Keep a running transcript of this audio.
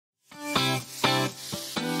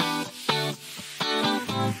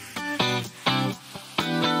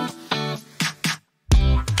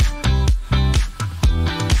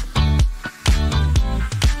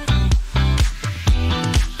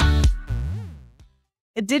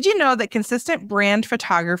Did you know that consistent brand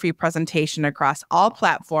photography presentation across all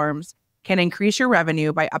platforms can increase your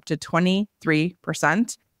revenue by up to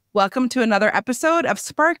 23%? Welcome to another episode of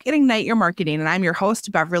Spark and Ignite Your Marketing, and I'm your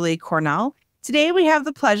host, Beverly Cornell. Today, we have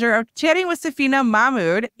the pleasure of chatting with Safina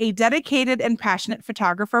Mahmood, a dedicated and passionate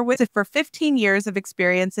photographer with over 15 years of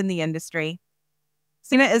experience in the industry.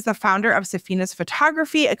 Safina is the founder of Safina's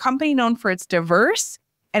Photography, a company known for its diverse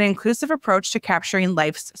and inclusive approach to capturing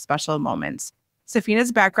life's special moments.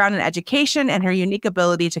 Safina's background in education and her unique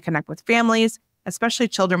ability to connect with families, especially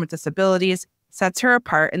children with disabilities, sets her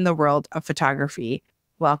apart in the world of photography.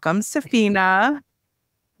 Welcome, Safina.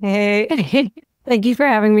 Hey, thank you for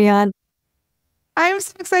having me on. I'm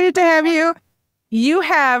so excited to have you. You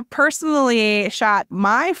have personally shot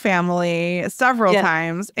my family several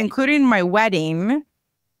times, including my wedding.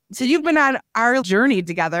 So you've been on our journey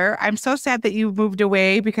together. I'm so sad that you moved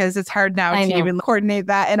away because it's hard now to even coordinate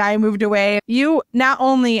that. And I moved away. You not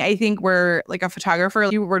only, I think, were like a photographer,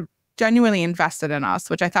 you were genuinely invested in us,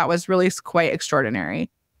 which I thought was really quite extraordinary.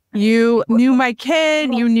 You knew my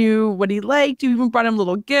kid, you knew what he liked, you even brought him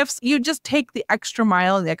little gifts. You just take the extra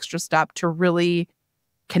mile and the extra step to really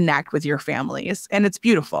connect with your families. And it's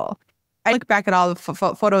beautiful. I look back at all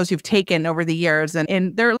the photos you've taken over the years,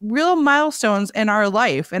 and they're real milestones in our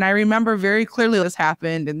life. And I remember very clearly this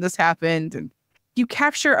happened, and you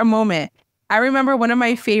capture a moment. I remember one of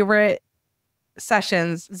my favorite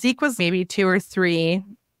sessions. Zeke was maybe 2 or 3.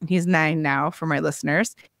 He's 9 now for my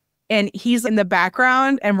listeners. And he's in the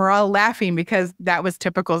background, and we're all laughing because that was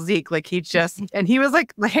typical Zeke. Like he was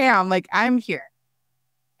like, hey, I'm like, I'm here.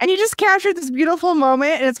 And you just captured this beautiful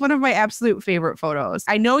moment. And it's one of my absolute favorite photos.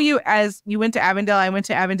 I know you as you went to Avondale. I went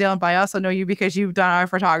to Avondale, but I also know you because you've done our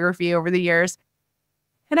photography over the years.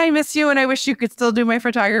 And I miss you, and I wish you could still do my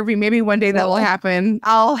photography. Maybe one day that will happen.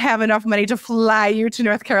 I'll have enough money to fly you to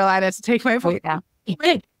North Carolina to take my photo.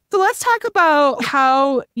 So let's talk about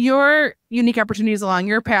how your unique opportunities along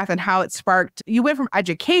your path and how it sparked. You went from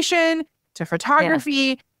education to photography.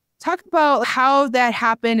 Yeah. Talk about how that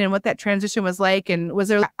happened and what that transition was like. And was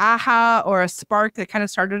there an aha or a spark that kind of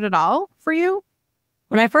started it all for you?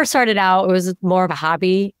 When I first started out, it was more of a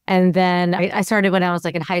hobby. And then I started when I was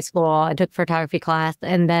like in high school. I took photography class.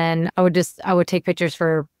 And then I would take pictures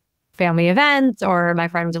for family events or my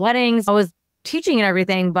friends' weddings. I was teaching and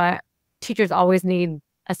everything, but teachers always need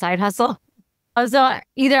a side hustle. So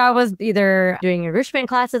I was doing enrichment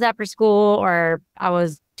classes after school, or I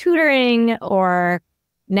was tutoring or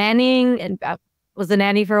nannying, and I was a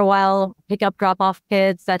nanny for a while, pick up, drop off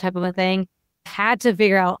kids, that type of a thing. Had to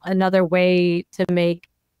figure out another way to make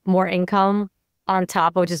more income on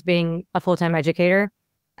top of just being a full-time educator.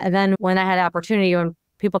 And then when I had an opportunity, when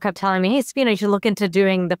people kept telling me, hey, Safina, you should look into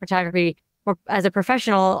doing the photography as a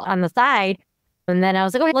professional on the side. And then I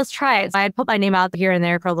was like, okay, let's try it. So I had put my name out here and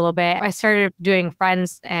there for a little bit. I started doing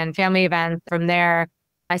friends and family events. From there,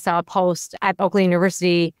 I saw a post at Oakland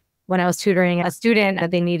University when I was tutoring a student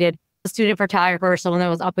that they needed a student photographer, someone that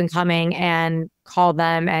was up and coming, and called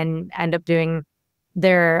them and end up doing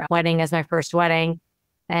their wedding as my first wedding.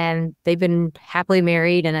 And they've been happily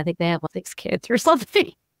married, and I think they have 6 kids or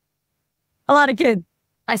something. A lot of kids.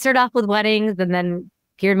 I started off with weddings and then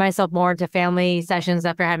geared myself more into family sessions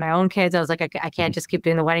after I had my own kids. I was like, I can't just keep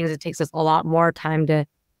doing the weddings. It takes us a lot more time to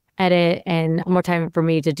edit and more time for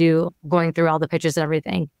me to do going through all the pictures and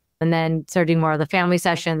everything. And then started doing more of the family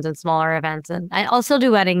sessions and smaller events. And I also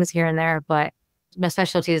do weddings here and there, but my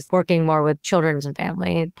specialty is working more with children's and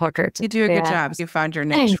family portraits. You do a good job. You found your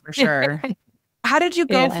niche for sure. How did you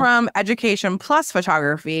go from education plus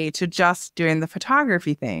photography to just doing the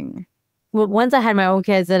photography thing? Well, once I had my own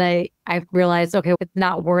kids, and I realized, okay, it's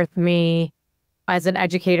not worth me as an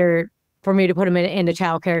educator for me to put them into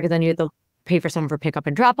childcare, because then you have to pay for someone for pick up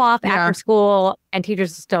and drop off after school, and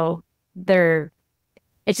teachers still,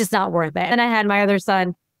 it's just not worth it. And I had my other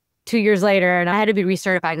son 2 years later, and I had to be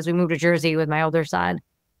recertified because we moved to Jersey with my older son.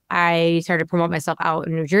 I started to promote myself out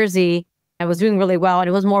in New Jersey. I was doing really well, and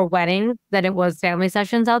it was more weddings than it was family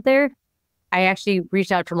sessions out there. I actually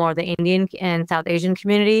reached out to more of the Indian and South Asian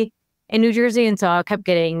community in New Jersey, and so I kept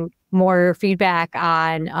getting more feedback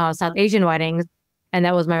on South Asian weddings, and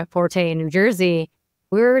that was my forte in New Jersey.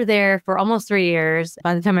 We were there for almost 3 years.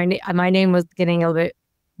 By the time my name was getting a little bit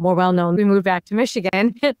more well-known, we moved back to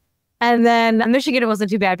Michigan. And then Michigan, it wasn't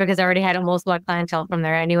too bad because I already had almost black clientele from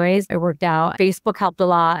there anyways. It worked out. Facebook helped a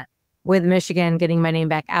lot with Michigan, getting my name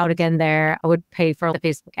back out again there. I would pay for the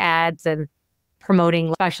Facebook ads and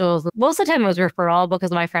promoting specials. Most of the time it was referral because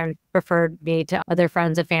my friend referred me to other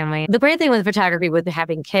friends and family. The great thing with photography with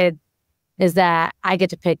having kids is that I get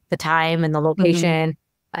to pick the time and the location.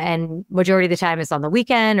 And majority of the time it's on the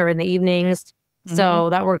weekend or in the evenings. So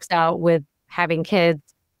that works out with having kids.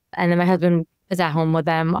 And then my husband is at home with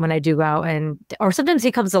them when I do go out, or sometimes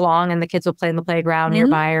he comes along and the kids will play in the playground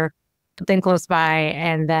nearby or something close by.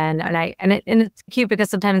 And then, and it's cute because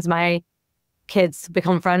sometimes my kids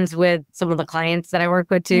become friends with some of the clients that I work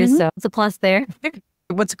with too. So it's a plus there.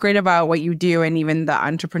 What's great about what you do and even the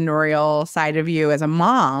entrepreneurial side of you as a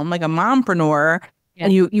mom, like a mompreneur,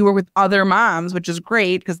 and you work with other moms, which is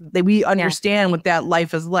great because we understand what that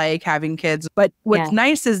life is like having kids. But what's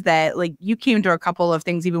nice is that like you came to a couple of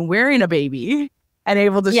things even wearing a baby and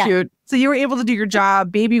able to shoot. So you were able to do your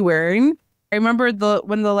job baby wearing. I remember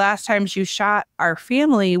when the last times you shot our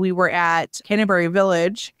family, we were at Canterbury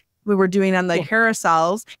Village. We were doing on the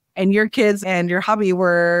carousels and your kids and your hubby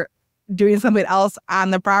were doing something else on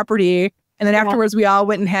the property. And then afterwards, we all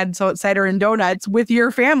went and had cider and donuts with your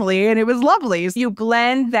family, and it was lovely. So you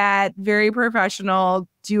blend that very professional,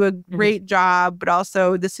 do a great job, but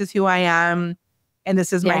also this is who I am, and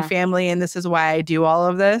this is my family, and this is why I do all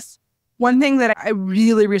of this. One thing that I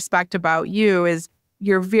really respect about you is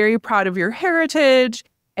you're very proud of your heritage,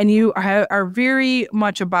 and you are very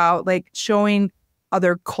much about like showing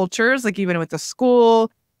other cultures, like even with the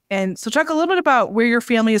school. And so talk a little bit about where your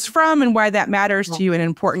family is from and why that matters to you and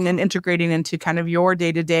important and integrating into kind of your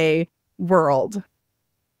day-to-day world.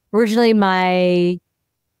 Originally, my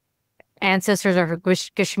ancestors are from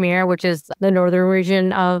Kashmir, which is the northern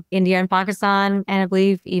region of India and Pakistan, and I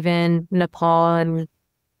believe even Nepal and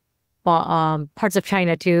parts of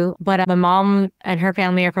China too. But my mom and her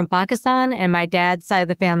family are from Pakistan, and my dad's side of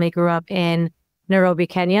the family grew up in Nairobi,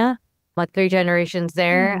 Kenya. Like 3 generations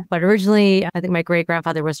there. But originally, I think my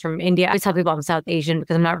great-grandfather was from India. I always tell people I'm South Asian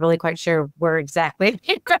because I'm not really quite sure where exactly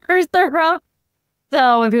they're from.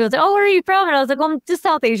 So when people say, oh, where are you from? And I was like, well, I'm just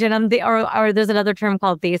South Asian. Or there's another term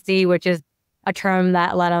called Desi, which is a term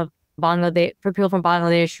that a lot of for people from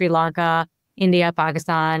Bangladesh, Sri Lanka, India,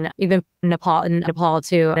 Pakistan, even Nepal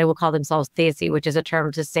too, they will call themselves Desi, which is a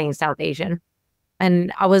term just saying South Asian.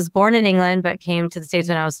 And I was born in England, but came to the States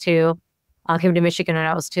when I was 2. I came to Michigan when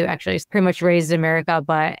I was 2, actually. Pretty much raised in America,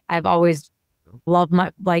 but I've always loved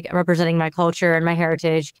representing my culture and my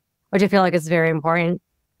heritage, which I feel like is very important.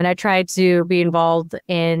 And I try to be involved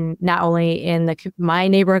in not only in my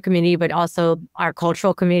neighborhood community, but also our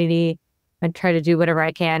cultural community, and try to do whatever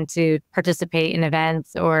I can to participate in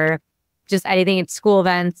events or just anything at school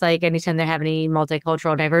events. Like anytime they have any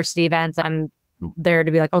multicultural diversity events, I'm there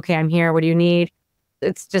to be like, okay, I'm here. What do you need?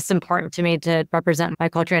 It's just important to me to represent my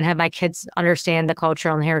culture and have my kids understand the culture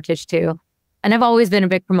and heritage too. And I've always been a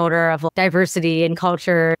big promoter of diversity and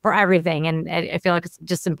culture for everything. And I feel like it's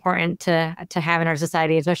just important to have in our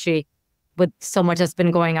society, especially with so much that's been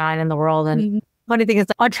going on in the world. And funny thing is,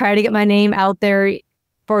 I'll try to get my name out there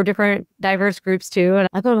for different diverse groups too. And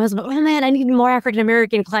I go to my husband, oh man, I need more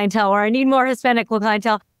African-American clientele, or I need more Hispanic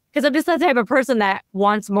clientele. Because I'm just that type of person that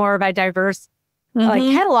wants more of a diverse like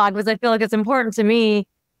catalog, because I feel like it's important to me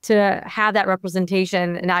to have that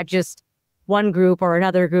representation and not just one group or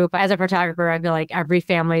another group. As a photographer, I feel like every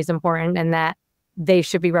family is important and that they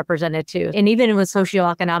should be represented too. And even with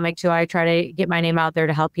socioeconomic too, I try to get my name out there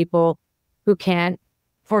to help people who can't,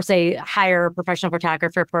 for say, hire a professional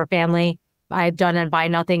photographer for a family. I've done buy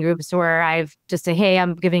nothing groups where I've just say, hey,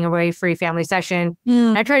 I'm giving away a free family session.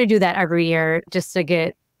 I try to do that every year just to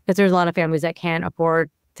get, because there's a lot of families that can't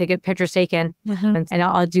afford to get pictures taken. And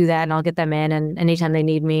I'll do that and I'll get them in. And anytime they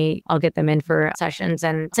need me, I'll get them in for sessions.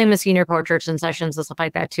 And same with senior portraits and sessions and stuff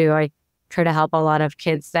like that too. I try to help a lot of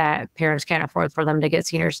kids that parents can't afford for them to get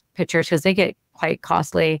seniors pictures because they get quite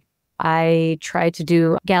costly. I try to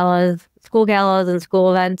do school galas and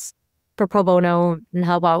school events for pro bono and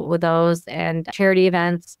help out with those, and charity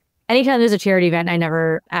events. Anytime there's a charity event, I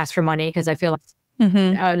never ask for money because I feel like it's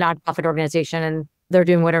a nonprofit organization and they're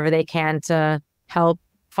doing whatever they can to help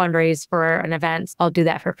fundraise for an event. I'll do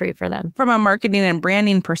that for free for them. From a marketing and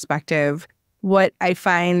branding perspective, what I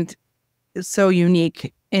find is so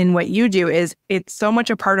unique in what you do is it's so much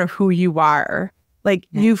a part of who you are. Like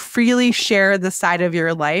you freely share the side of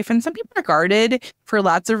your life. And some people are guarded for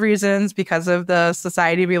lots of reasons because of the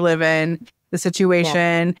society we live in, the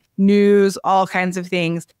situation, news, all kinds of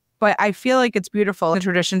things. But I feel like it's beautiful. The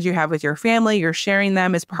traditions you have with your family, you're sharing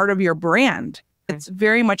them as part of your brand. It's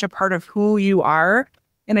very much a part of who you are.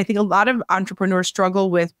 And I think a lot of entrepreneurs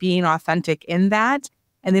struggle with being authentic in that.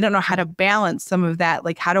 And they don't know how to balance some of that.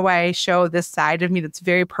 Like, how do I show this side of me that's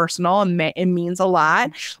very personal and it means a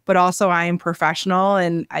lot, but also I am professional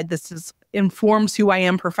and informs who I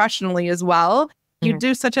am professionally as well. You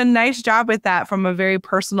do such a nice job with that from a very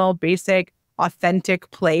personal, basic,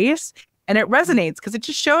 authentic place. And it resonates because it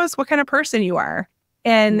just shows what kind of person you are.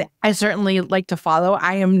 And I certainly like to follow.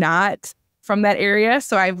 I am not from that area.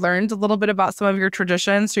 So I've learned a little bit about some of your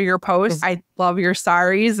traditions through your posts. I love your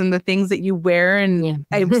saris and the things that you wear. And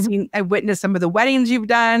I witnessed some of the weddings you've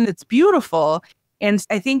done. It's beautiful. And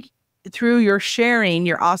I think through your sharing,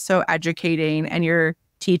 you're also educating and you're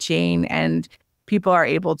teaching, and people are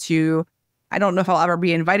able to, I don't know if I'll ever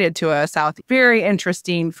be invited to a South. Very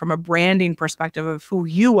interesting from a branding perspective of who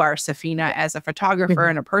you are, Safina, as a photographer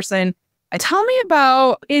and a person. Tell me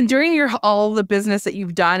about, during all the business that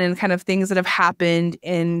you've done and kind of things that have happened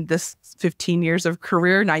in this 15 years of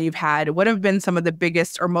career now you've had, what have been some of the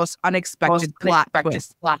biggest or most unexpected plot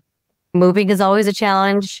twists? Moving is always a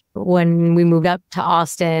challenge. When we moved up to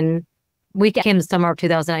Austin, we came the summer of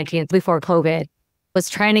 2019 before COVID, was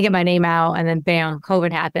trying to get my name out, and then bam,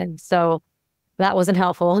 COVID happened. So that wasn't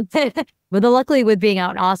helpful. But luckily with being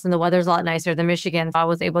out in Austin, the weather's a lot nicer than Michigan. So I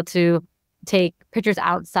was able to take pictures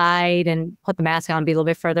outside and put the mask on, be a little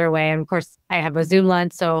bit further away. And of course, I have a zoom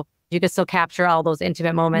lens, so you could still capture all those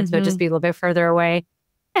intimate moments, but just be a little bit further away.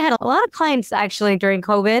 I had a lot of clients actually during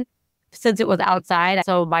COVID, since it was outside.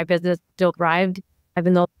 So my business still thrived,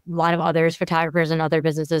 even though a lot of others, photographers and other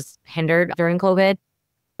businesses hindered during COVID.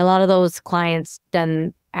 A lot of those clients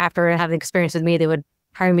then, after having experience with me, they would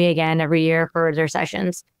hire me again every year for their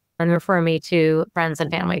sessions and refer me to friends and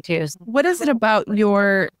family too. What is it about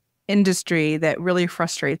your industry that really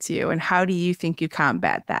frustrates you, and how do you think you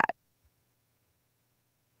combat that?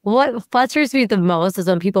 What frustrates me the most is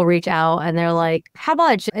when people reach out and they're like, how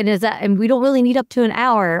much? And is that, and we don't really need up to an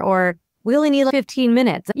hour, or we only need like 15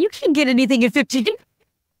 minutes. You can get anything in 15 minutes.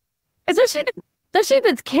 Especially if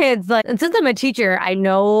it's kids. Like, and since I'm a teacher, I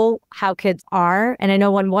know how kids are. And I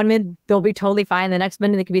know when 1 minute they'll be totally fine, the next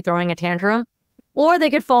minute they could be throwing a tantrum, or they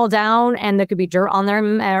could fall down and there could be dirt on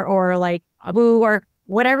them, or like a boo, or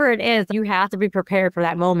whatever it is. You have to be prepared for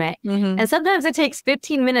that moment. And sometimes it takes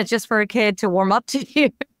 15 minutes just for a kid to warm up to you.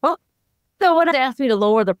 So when they asked me to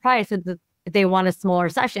lower the price, if they want a smaller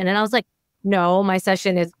session, and I was like, no, my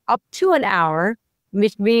session is up to an hour,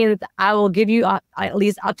 which means I will give you at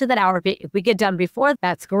least up to that hour. If we get done before,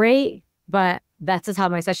 that's great. But that's just how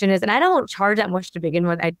my session is. And I don't charge that much to begin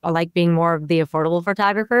with. I like being more of the affordable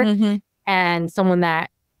photographer and someone that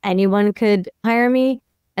anyone could hire me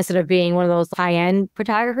instead of being one of those high-end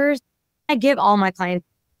photographers. I give all my clients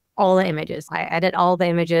all the images. I edit all the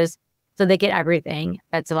images so they get everything.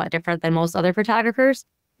 That's a lot different than most other photographers.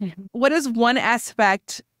 What is one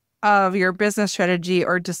aspect of your business strategy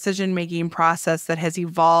or decision-making process that has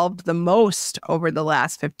evolved the most over the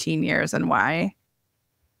last 15 years, and why?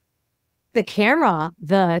 The camera,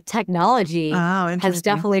 the technology has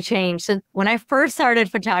definitely changed. Since when I first started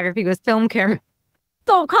photography, it was film camera.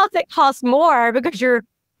 So it costs more because you're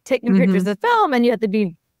taking pictures of film, and you have to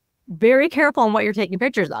be very careful on what you're taking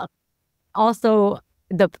pictures of. Also,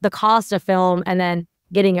 the cost of film and then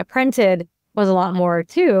getting it printed was a lot more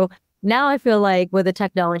too. Now I feel like with the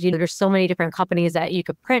technology, there's so many different companies that you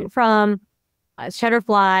could print from,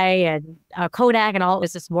 Shutterfly and Kodak, and all.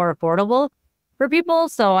 It's just more affordable for people.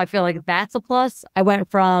 So I feel like that's a plus. I went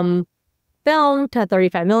from film to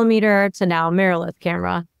 35 millimeter to now mirrorless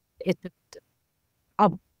camera. It's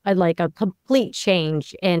like a complete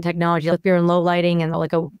change in technology. If you're in low lighting and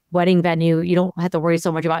like a wedding venue, you don't have to worry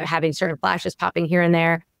so much about having certain flashes popping here and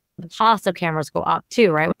there. The cost of cameras go up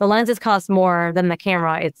too, right? The lenses cost more than the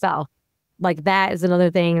camera itself. Like that is another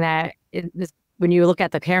thing that when you look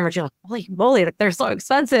at the cameras, you're like, holy moly, like, they're so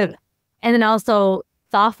expensive. And then also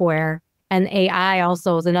software and AI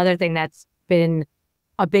also is another thing that's been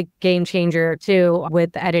a big game changer too with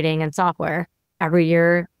editing and software. Every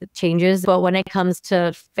year it changes. But when it comes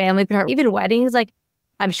to family, even weddings, like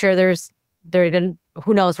I'm sure there even,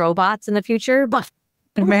 who knows, robots in the future, but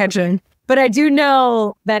imagine. But I do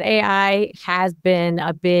know that AI has been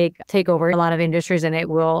a big takeover in a lot of industries, and it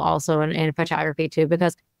will also in photography too,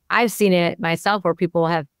 because I've seen it myself where people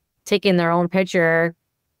have taken their own picture,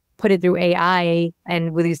 put it through AI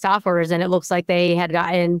and with these softwares, and it looks like they had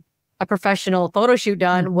gotten a professional photo shoot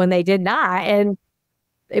done when they did not. And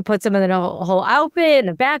it puts them in a whole outfit and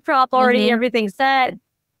a backdrop already, everything set,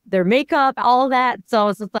 their makeup, all of that. So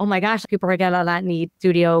it's just like, oh my gosh, people are going to not need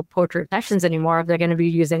studio portrait sessions anymore if they're going to be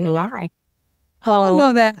using AI. I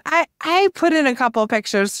know that. I put in a couple of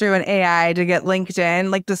pictures through an AI to get LinkedIn,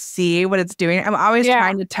 like to see what it's doing. I'm always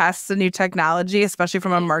trying to test the new technology, especially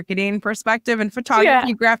from a marketing perspective, and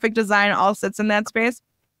photography, graphic design all sits in that space.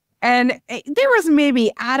 And there was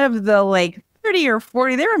maybe out of the like 30 or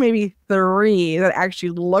 40, there were maybe 3 that actually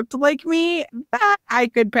looked like me that I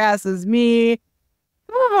could pass as me.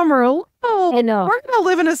 Some of them are, I know. We're going to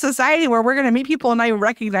live in a society where we're going to meet people and not even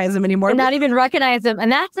recognize them anymore. And not even recognize them.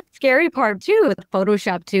 And that's the scary part too with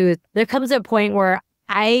Photoshop too. There comes a point where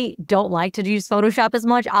I don't like to use Photoshop as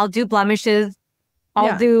much. I'll do blemishes.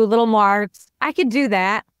 I'll do little marks. I could do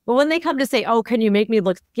that. But when they come to say, oh, can you make me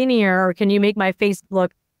look skinnier? Or can you make my face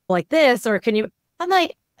look like this? Or can you, I'm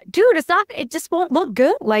like, dude, it just won't look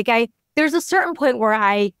good. Like there's a certain point where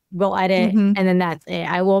I will edit and then that's it.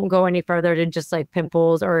 I won't go any further to just like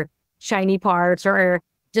pimples or shiny parts or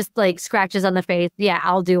just like scratches on the face. Yeah,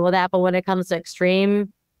 I'll do all that. But when it comes to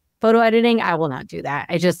extreme photo editing, I will not do that.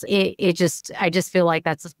 I just feel like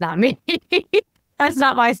that's just not me. That's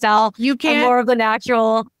not my style. You can't. I'm more of the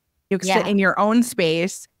natural. You can sit in your own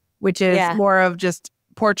space, which is more of just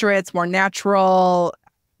portraits, more natural.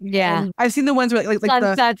 Yeah. And I've seen the ones where like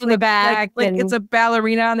sunsets in the back. Like it's a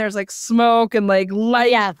ballerina and there's like smoke and like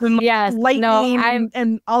light and lightning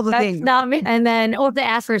and all the things. That's not me. And then if they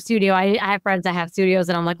ask for a studio, I have friends that have studios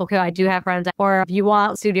and I'm like, okay, I do have friends. Or if you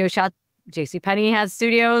want studio shots, JCPenney has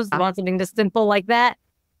studios. You want something just simple like that,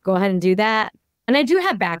 go ahead and do that. And I do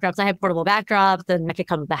have backdrops. I have portable backdrops and I could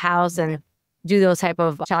come to the house and do those type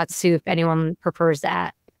of shots too if anyone prefers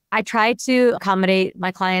that. I try to accommodate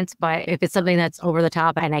my clients, but if it's something that's over the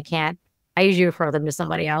top and I can't, I usually refer them to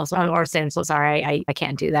somebody else or say, I'm so sorry, I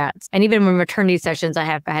can't do that. And even when maternity sessions, I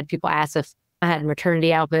had people ask if I had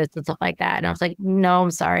maternity outfits and stuff like that. And I was like, no,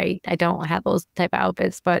 I'm sorry. I don't have those type of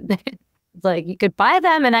outfits, but it's like you could buy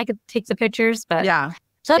them and I could take the pictures. But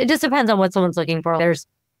so it just depends on what someone's looking for. There's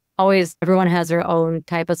always, everyone has their own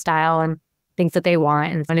type of style and things that they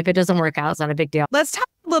want. And if it doesn't work out, it's not a big deal. Let's talk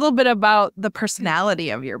a little bit about the personality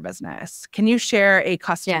of your business. Can you share a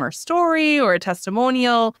customer story or a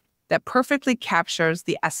testimonial that perfectly captures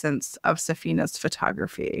the essence of Safina's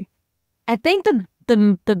photography? I think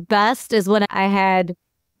the best is when I had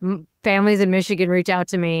families in Michigan reach out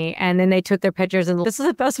to me and then they took their pictures and this is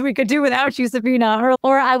the best we could do without you, Safina.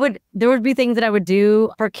 Or there would be things that I would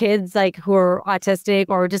do for kids like who are autistic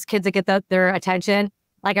or just kids that get their attention.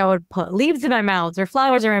 Like I would put leaves in my mouth or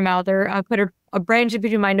flowers in my mouth, or I put a branch in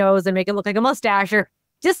between my nose and make it look like a mustache, or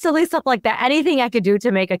just silly stuff like that. Anything I could do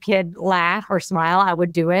to make a kid laugh or smile, I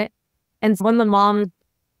would do it. And when the mom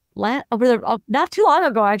not too long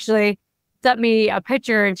ago, actually, sent me a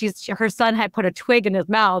picture and her son had put a twig in his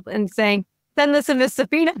mouth and saying, send this to Miss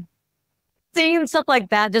Safina. Seeing stuff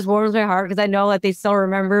like that just warms my heart because I know that they still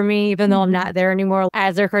remember me, even though I'm not there anymore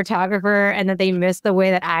as their photographer, and that they miss the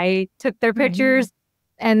way that I took their pictures.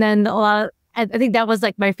 And then I think that was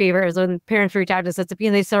like my favorite is when parents reach out to Safina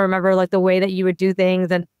and they still remember like the way that you would do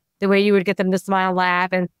things and the way you would get them to smile and laugh.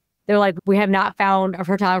 And they're like, we have not found a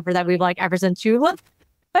photographer that we've like ever since you left.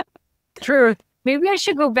 True. Maybe I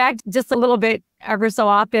should go back just a little bit ever so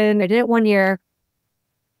often. I did it one year.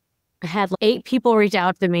 I had 8 people reach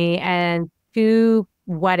out to me and 2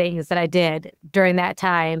 weddings that I did during that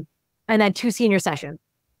time. And then 2 senior sessions.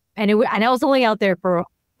 And I was only out there for, I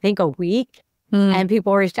think, a week. And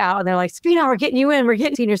people reached out and they're like, Safina, we're getting you in. We're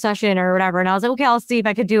getting senior session or whatever. And I was like, okay, I'll see if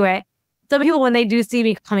I could do it. Some people, when they do see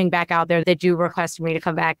me coming back out there, they do request me to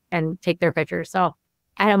come back and take their pictures. So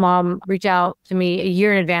I had a mom reach out to me a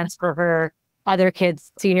year in advance for her other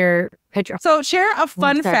kids' senior picture. So share a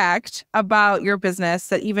fun fact about your business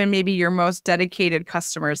that even maybe your most dedicated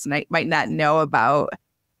customers might not know about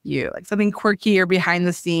you, like something quirky or behind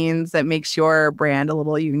the scenes that makes your brand a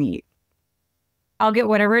little unique. I'll get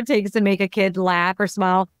whatever it takes to make a kid laugh or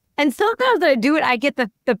smile. And sometimes I do it, I get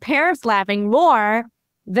the parents laughing more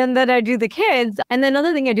than that I do the kids. And then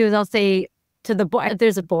another thing I do is I'll say to the boy, if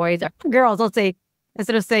there's a boys or girls, I'll say,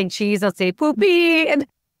 instead of saying cheese, I'll say poopy. And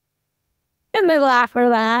they laugh for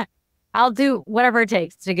that. I'll do whatever it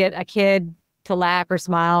takes to get a kid to laugh or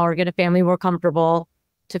smile or get a family more comfortable,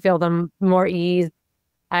 to feel them more ease.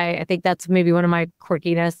 I think that's maybe one of my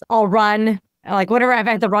quirkiness. I'll run. Like whatever, if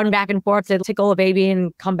I have to run back and forth to tickle a baby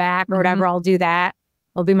and come back or whatever, I'll do that.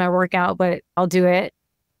 It'll be my workout, but I'll do it.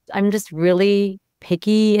 I'm just really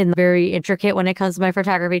picky and very intricate when it comes to my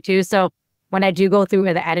photography too. So when I do go through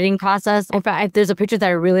the editing process, if there's a picture that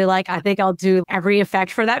I really like, I think I'll do every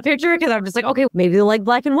effect for that picture because I'm just like, okay, maybe they'll like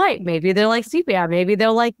black and white. Maybe they'll like sepia. Maybe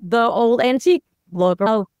they'll like the old antique look. Or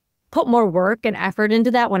I'll put more work and effort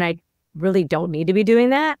into that when I really don't need to be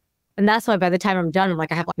doing that. And that's why by the time I'm done, I'm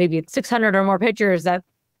like, I have maybe 600 or more pictures that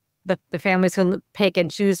the families can pick and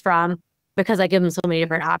choose from because I give them so many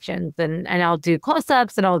different options. And I'll do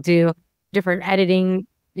close-ups and I'll do different editing,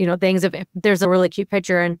 things. If there's a really cute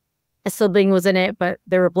picture and a sibling was in it, but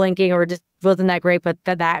they were blinking or just wasn't that great, but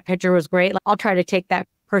that picture was great, I'll try to take that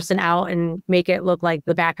person out and make it look like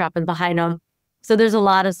the backdrop and behind them. So there's a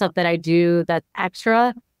lot of stuff that I do that's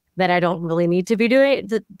extra. that I don't really need to be doing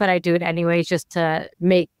it, but I do it anyways just to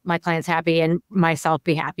make my clients happy and myself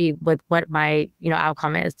be happy with what my,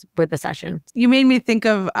 outcome is with the session. You made me think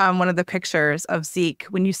of one of the pictures of Zeke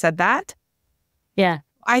when you said that. Yeah.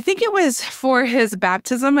 I think it was for his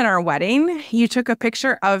baptism and our wedding. You took a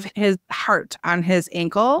picture of his heart on his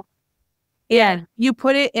ankle. Yeah. You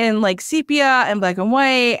put it in like sepia and black and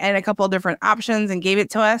white and a couple of different options and gave it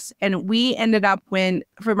to us. And we ended up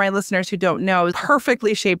for my listeners who don't know,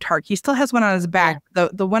 perfectly shaped heart. He still has one on his back. Yeah.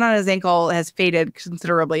 The one on his ankle has faded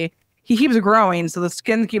considerably. He keeps growing, so the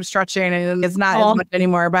skin keeps stretching and it's not as much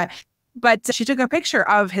anymore. But she took a picture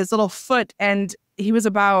of his little foot, and he was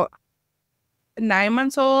about 9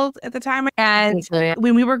 months old at the time. And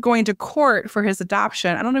when we were going to court for his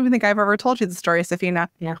adoption, I don't even think I've ever told you the story, Safina.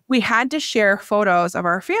 Yeah. We had to share photos of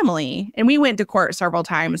our family, and we went to court several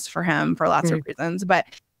times for him for lots of reasons. But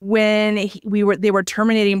when they were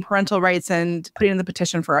terminating parental rights and putting in the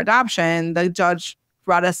petition for adoption, the judge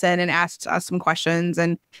brought us in and asked us some questions,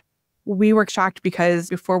 and we were shocked because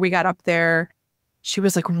before we got up there, she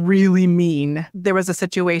was like really mean. There was a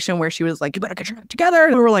situation where she was like, "You better get your act together."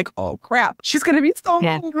 And we were like, "Oh crap, she's going to be so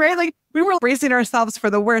mean," right? Like we were bracing ourselves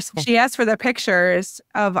for the worst. She asked for the pictures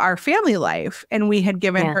of our family life, and we had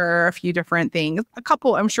given her a few different things. A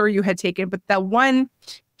couple I'm sure you had taken, but that one,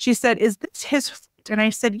 she said, "Is this his foot?" And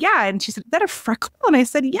I said, "Yeah." And she said, "Is that a freckle?" And I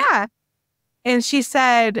said, "Yeah." And she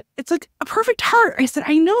said, "It's like a perfect heart." I said,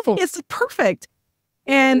 "I know, it's perfect."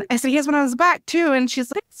 And I said, "He has one on his back too." And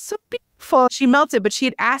she's like, "It's so beautiful." She melted, but she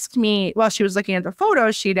had asked me while she was looking at the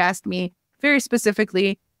photos, she'd asked me very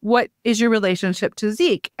specifically, "What is your relationship to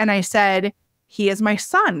Zeke?" And I said, "He is my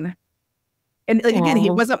son." And like, again, he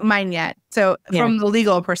wasn't mine yet. So from the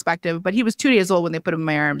legal perspective, but he was 2 days old when they put him in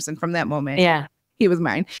my arms. And from that moment, he was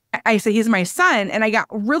mine. I said, "He's my son." And I got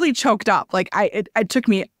really choked up. Like it took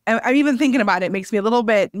me, I'm even thinking about it, makes me a little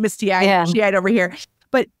bit misty-eyed, misty-eyed over here.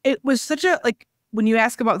 But it was such a, like, when you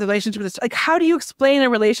ask about the relationship with this, like, how do you explain a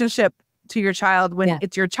relationship to your child when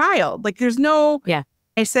it's your child? Like, there's no,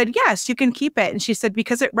 I said, "Yes, you can keep it." And she said,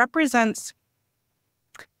 "Because it represents,"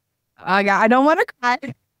 I don't want to cry.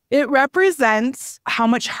 "It represents how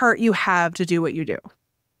much heart you have to do what you do."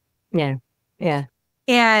 Yeah. Yeah.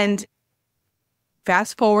 And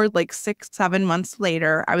fast forward like 6-7 months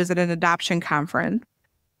later, I was at an adoption conference.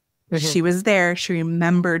 She was there. She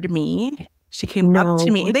remembered me. She came up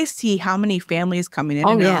to me. They see how many families coming in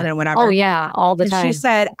and out and whatever. Oh, yeah. All the time. She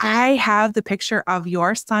said, "I have the picture of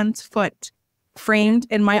your son's foot framed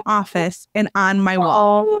in my office and on my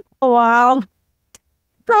wall." Oh, wow.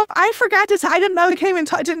 Bro, I forgot to I didn't know.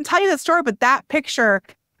 I didn't tell you that story, but that picture,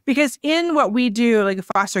 because in what we do, like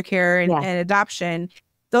foster care and adoption,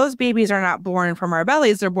 those babies are not born from our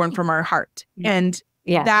bellies. They're born from our heart. And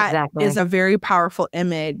that is a very powerful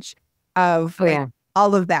image of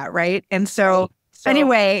all of that, right? And so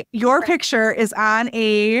anyway, your picture is on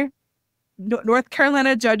a North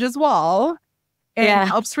Carolina judge's wall, and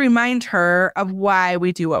helps remind her of why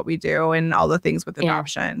we do what we do and all the things with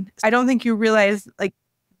adoption. I don't think you realize like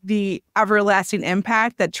the everlasting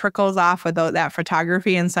impact that trickles off of that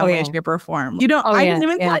photography in some way, shape, or form. You don't, I didn't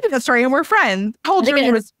even tell you that story, and we're friends. The whole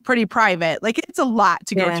journey was pretty private. Like, it's a lot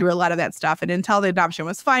to go through a lot of that stuff. And until the adoption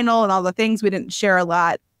was final and all the things, we didn't share a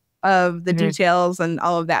lot of the details and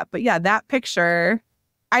all of that. But yeah, that picture,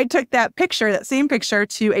 I took that same picture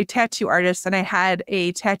to a tattoo artist, and I had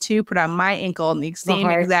a tattoo put on my ankle in the same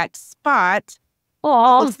exact spot.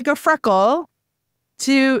 Oh, looks like a freckle,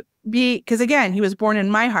 to be, because again, he was born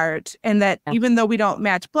in my heart, and that even though we don't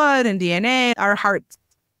match blood and DNA, our hearts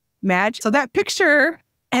match. So that picture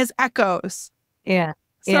has echoes. Yeah.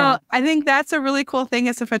 So I think that's a really cool thing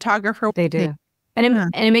as a photographer. They do.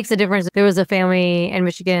 And it makes a difference. There was a family in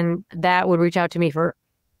Michigan that would reach out to me for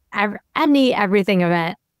everything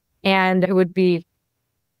event. And it would be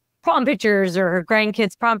prom pictures or her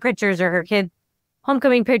grandkids' prom pictures or her kids'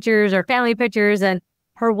 homecoming pictures or family pictures. And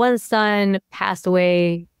her one son passed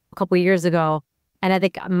away a couple of years ago. And I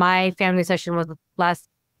think my family session was the last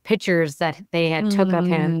pictures that they had took of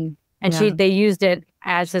him. And they used it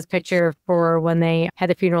as his picture for when they had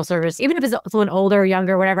the funeral service. Even if it's someone older,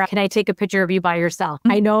 younger, whatever, "Can I take a picture of you by yourself?"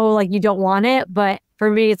 I know like you don't want it, but for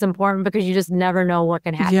me, it's important because you just never know what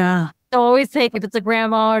can happen. Yeah. So I always say, if it's a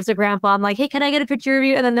grandma or it's a grandpa, I'm like, "Hey, can I get a picture of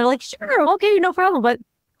you?" And then they're like, "Sure, okay, no problem." But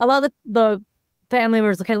a lot of the family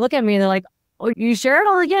members kind of look at me and they're like, "Oh, you sure?"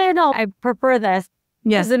 I'm like, "Yeah, no, I prefer this."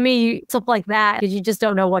 Because to me, stuff like that, because you just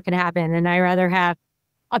don't know what can happen. And I rather have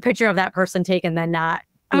a picture of that person taken than not.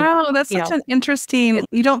 Oh, that's such an interesting,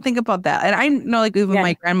 you don't think about that. And I know, like, even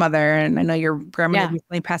my grandmother, and I know your grandmother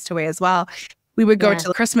recently passed away as well. We would go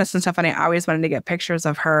to Christmas and stuff, and I always wanted to get pictures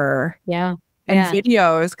of her. Yeah. and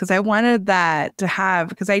videos because I wanted that to have,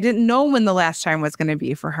 because I didn't know when the last time was going to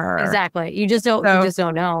be for her. Exactly. You just don't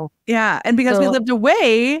know. Yeah. And because we lived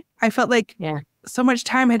away, I felt like so much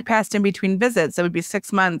time had passed in between visits. It would be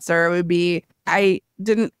 6 months, or it would be, I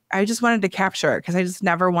just wanted to capture it because I just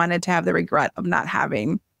never wanted to have the regret of not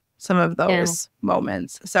having some of those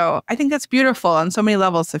moments. So I think that's beautiful on so many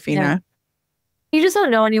levels, Safina. Yeah. You just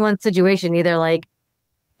don't know anyone's situation either. Like,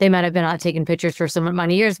 they might have been out taking pictures for so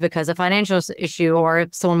many years because of financial issue, or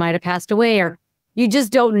if someone might have passed away, or you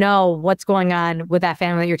just don't know what's going on with that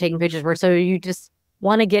family that you're taking pictures for. So you just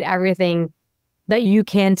want to get everything that you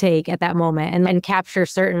can take at that moment and capture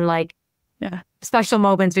certain like special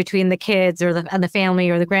moments between the kids or the family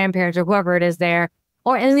or the grandparents or whoever it is there,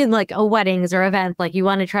 or anything like weddings or events. Like, you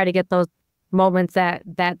want to try to get those moments that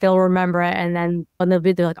they'll remember it. And then when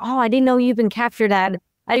they're like, oh, I didn't know you even captured that.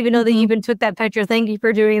 I didn't even know that you even took that picture. Thank you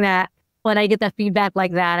for doing that. When I get that feedback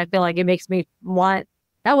like that, I feel like it makes me want,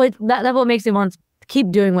 that's what makes me want to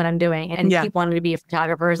keep doing what I'm doing and keep wanting to be a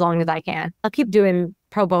photographer as long as I can. I'll keep doing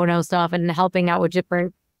pro bono stuff and helping out with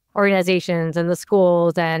different organizations and the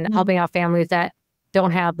schools and helping out families that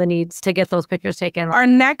don't have the needs to get those pictures taken. Our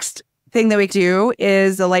next thing that we do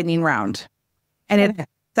is a lightning round. And it's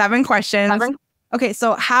 7 questions. Okay,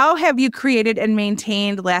 so how have you created and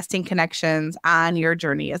maintained lasting connections on your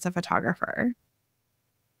journey as a photographer?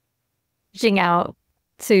 Reaching out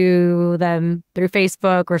to them through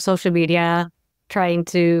Facebook or social media, trying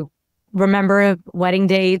to remember wedding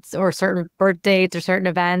dates or certain birth dates or certain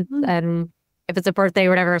events. And if it's a birthday or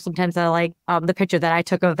whatever, sometimes I like the picture that I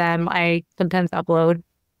took of them, I sometimes upload.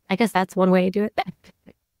 I guess that's one way to do it.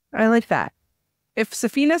 I like that. If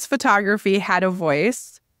Safina's photography had a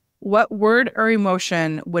voice, what word or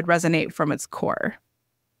emotion would resonate from its core?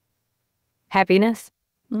 Happiness.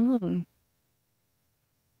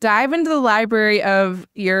 Dive into the library of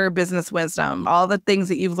your business wisdom, all the things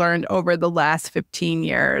that you've learned over the last 15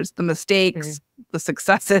 years, the mistakes, the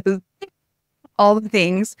successes, all the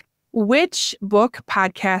things. Which book,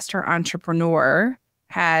 podcast, or entrepreneur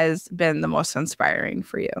has been the most inspiring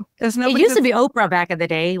for you? It used to be Oprah back in the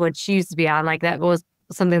day when she used to be on. Like, that was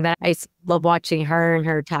something that I love watching her and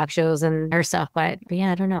her talk shows and her stuff. But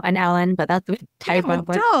yeah, I don't know. And Ellen, but that's the type of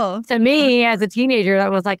one. To me, as a teenager,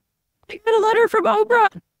 that was like, I got a letter from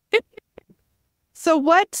Oprah. So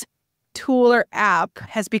what tool or app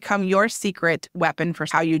has become your secret weapon for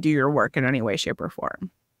how you do your work in any way, shape, or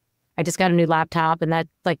form? I just got a new laptop, and that's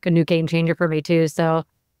like a new game changer for me too. So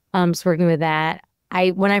I'm just working with that.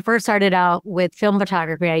 When I first started out with film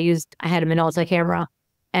photography, I had a Minolta camera,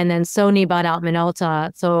 and then Sony bought out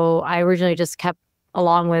Minolta. So I originally just kept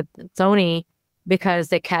along with Sony because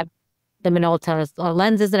they kept the Minolta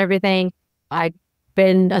lenses and everything. I've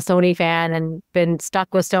been a Sony fan and been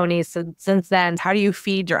stuck with Sony since then. How do you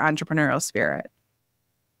feed your entrepreneurial spirit?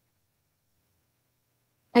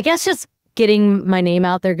 I guess just getting my name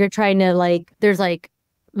out there. You're trying to there's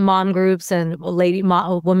mom groups and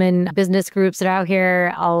women business groups that are out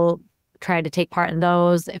here. I'll try to take part in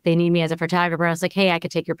those. If they need me as a photographer, I was like, hey, I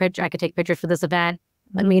could take your picture. I could take pictures for this event.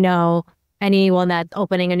 Let me know. Anyone that's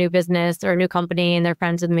opening a new business or a new company and they're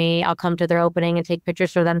friends with me, I'll come to their opening and take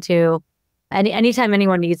pictures for them too. Anytime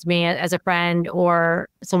anyone needs me as a friend or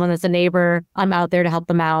someone that's a neighbor, I'm out there to help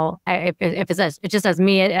them out. If it's just as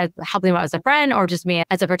me as helping them out as a friend or just me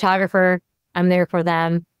as a photographer, I'm there for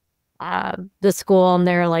them. The school, I'm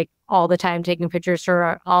there all the time taking pictures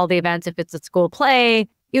for all the events. If it's a school play,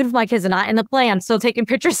 even if my kids are not in the play, I'm still taking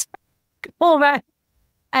pictures. Oh man,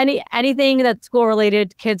 anything that's school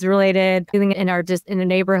related, kids related, anything in the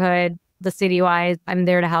neighborhood, the city wise, I'm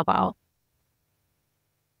there to help out.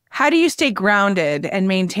 How do you stay grounded and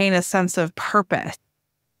maintain a sense of purpose?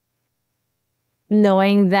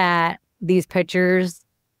 Knowing that these pictures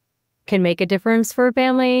can make a difference for a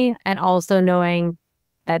family, and also knowing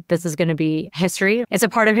that this is going to be history. It's a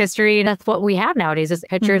part of history. That's what we have nowadays is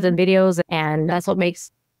pictures and videos. And that's what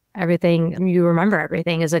makes everything, you remember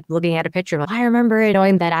everything is looking at a picture. I remember it,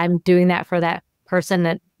 knowing that I'm doing that for that person,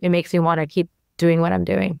 that it makes me want to keep doing what I'm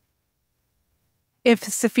doing. If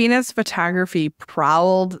Safina's photography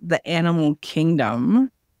prowled the animal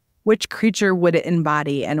kingdom, which creature would it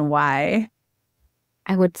embody and why?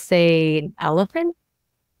 I would say elephant.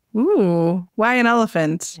 Ooh, why an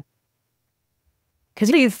elephant?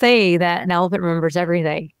 Because you say that an elephant remembers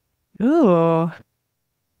everything. Ooh.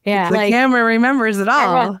 Yeah. The camera remembers it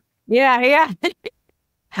all. Yeah.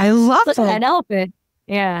 I love it. An elephant.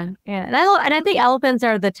 Yeah. And I think elephants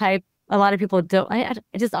are the type a lot of people don't. I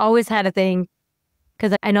just always had a thing,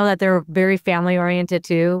 because I know that they're very family oriented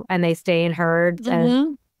too, and they stay in herds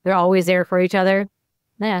and they're always there for each other.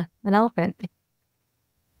 Yeah, an elephant.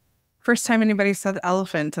 first time anybody said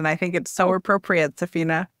elephant, and I think it's so appropriate,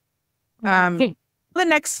 Safina. The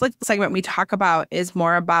next segment we talk about is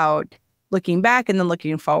more about looking back and then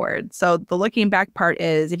looking forward. So the looking back part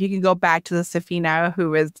is if you can go back to the Safina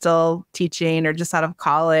who is still teaching or just out of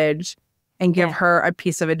college and give her a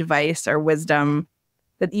piece of advice or wisdom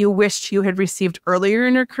that you wished you had received earlier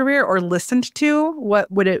in your career or listened to, what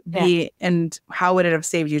would it be and how would it have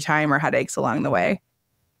saved you time or headaches along the way?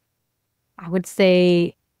 I would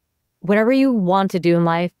say whatever you want to do in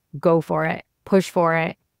life, go for it, push for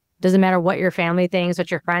it. Doesn't matter what your family thinks,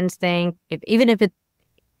 what your friends think, even if it's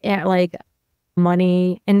like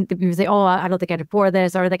money and people say, oh, I don't think I could afford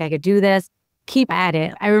this or I think I could do this, keep at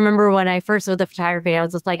it. I remember when I first did the photography, I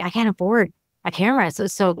was just like, I can't afford a camera.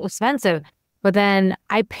 It's so expensive. But then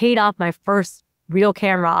I paid off my first real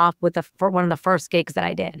camera off with one of the first gigs that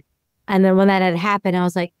I did. And then when that had happened, I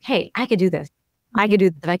was like, hey, I could do this. I could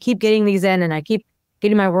do this. If I keep getting these in and I keep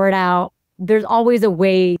getting my word out, there's always a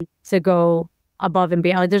way to go above and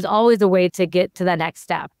beyond. Like, there's always a way to get to that next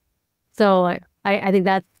step. So I think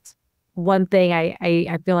that's one thing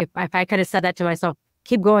I feel like if I could have said that to myself,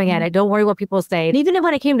 keep going at it. Don't worry what people say. And even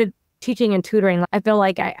when it came to teaching and tutoring, I feel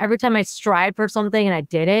like every time I strived for something and I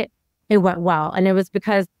did it, it went well. And it was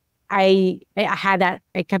because I had that,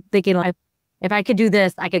 I kept thinking like, if I could do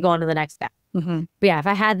this, I could go on to the next step. But yeah, if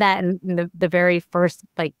I had that in the very first,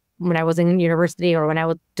 like when I was in university or when I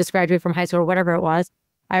was just graduated from high school or whatever it was,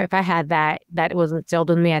 if I had that was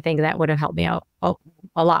instilled in me, I think that would have helped me out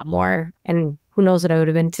a lot more. And who knows what I would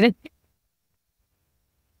have been today.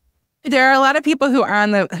 There are a lot of people who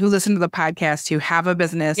listen to the podcast who have a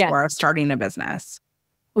business or are starting a business.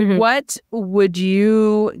 What would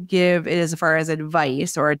you give as far as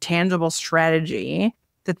advice or a tangible strategy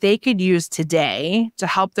that they could use today to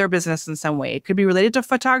help their business in some way? It could be related to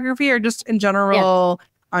photography or just in general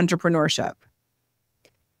entrepreneurship.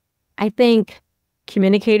 I think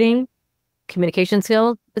communication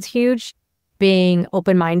skills is huge. Being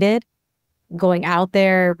open-minded, going out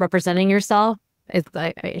there, representing yourself is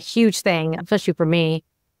a huge thing, especially for me.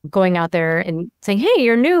 Going out there and saying, hey,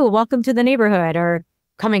 you're new, welcome to the neighborhood, or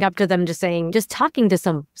coming up to them, just talking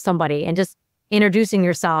to somebody and just introducing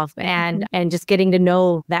yourself and just getting to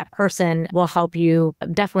know that person will help you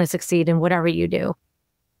definitely succeed in whatever you do.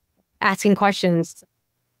 Asking questions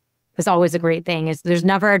is always a great thing. There's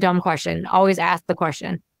never a dumb question. Always ask the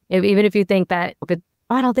question. Even if you think that,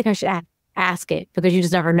 I don't think I should ask it, because you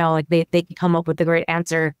just never know. Like they can come up with a great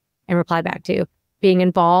answer and reply back to you. Being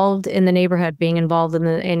involved in the neighborhood, being involved in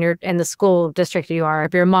the school district you are.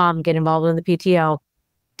 If you're a mom, get involved in the PTO.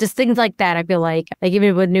 Just things like that. I feel like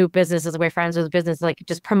even with new businesses, where friends with business, like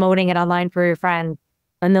just promoting it online for your friends,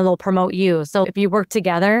 and then they'll promote you. So if you work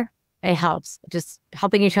together, it helps. Just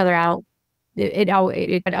helping each other out. It's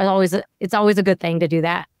always a good thing to do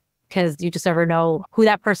that, because you just never know who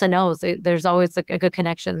that person knows. There's always a good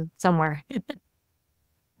connection somewhere.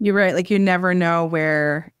 You're right. Like you never know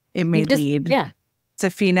where it may lead. Yeah.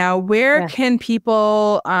 Safina, where can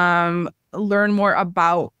people learn more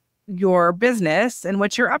about your business and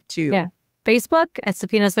what you're up to? Yeah. Facebook at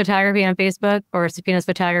Safina's Photography on Facebook, or Safina's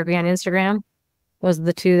Photography on Instagram. Those are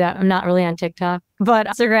the two that I'm not really on TikTok, but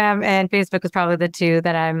Instagram and Facebook is probably the two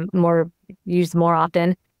that I'm used more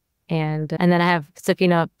often. And then I have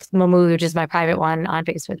Safina Mahmood, which is my private one on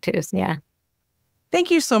Facebook too. So yeah. Thank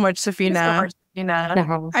you so much, Safina.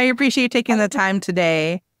 No. I appreciate you taking the time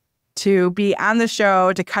today to be on the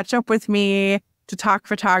show, to catch up with me, to talk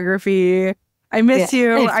photography. I miss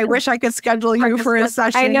you. I wish I could schedule you for a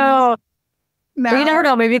session. I know. No. But you never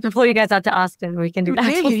know. Maybe we can pull you guys out to Austin. We can do that.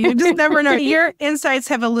 Maybe. You just never know. Your insights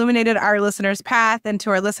have illuminated our listeners' path. And to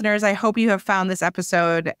our listeners, I hope you have found this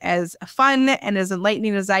episode as fun and as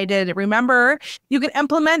enlightening as I did. Remember, you can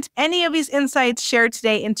implement any of these insights shared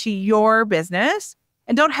today into your business.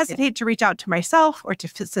 And don't hesitate to reach out to myself or to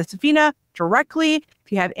Safina directly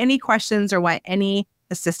if you have any questions or want any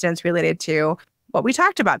assistance related to what we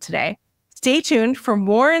talked about today. Stay tuned for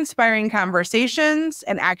more inspiring conversations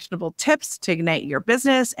and actionable tips to ignite your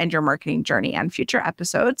business and your marketing journey on future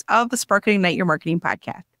episodes of the Spark and Ignite Your Marketing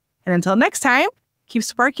podcast. And until next time, keep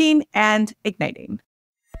sparking and igniting.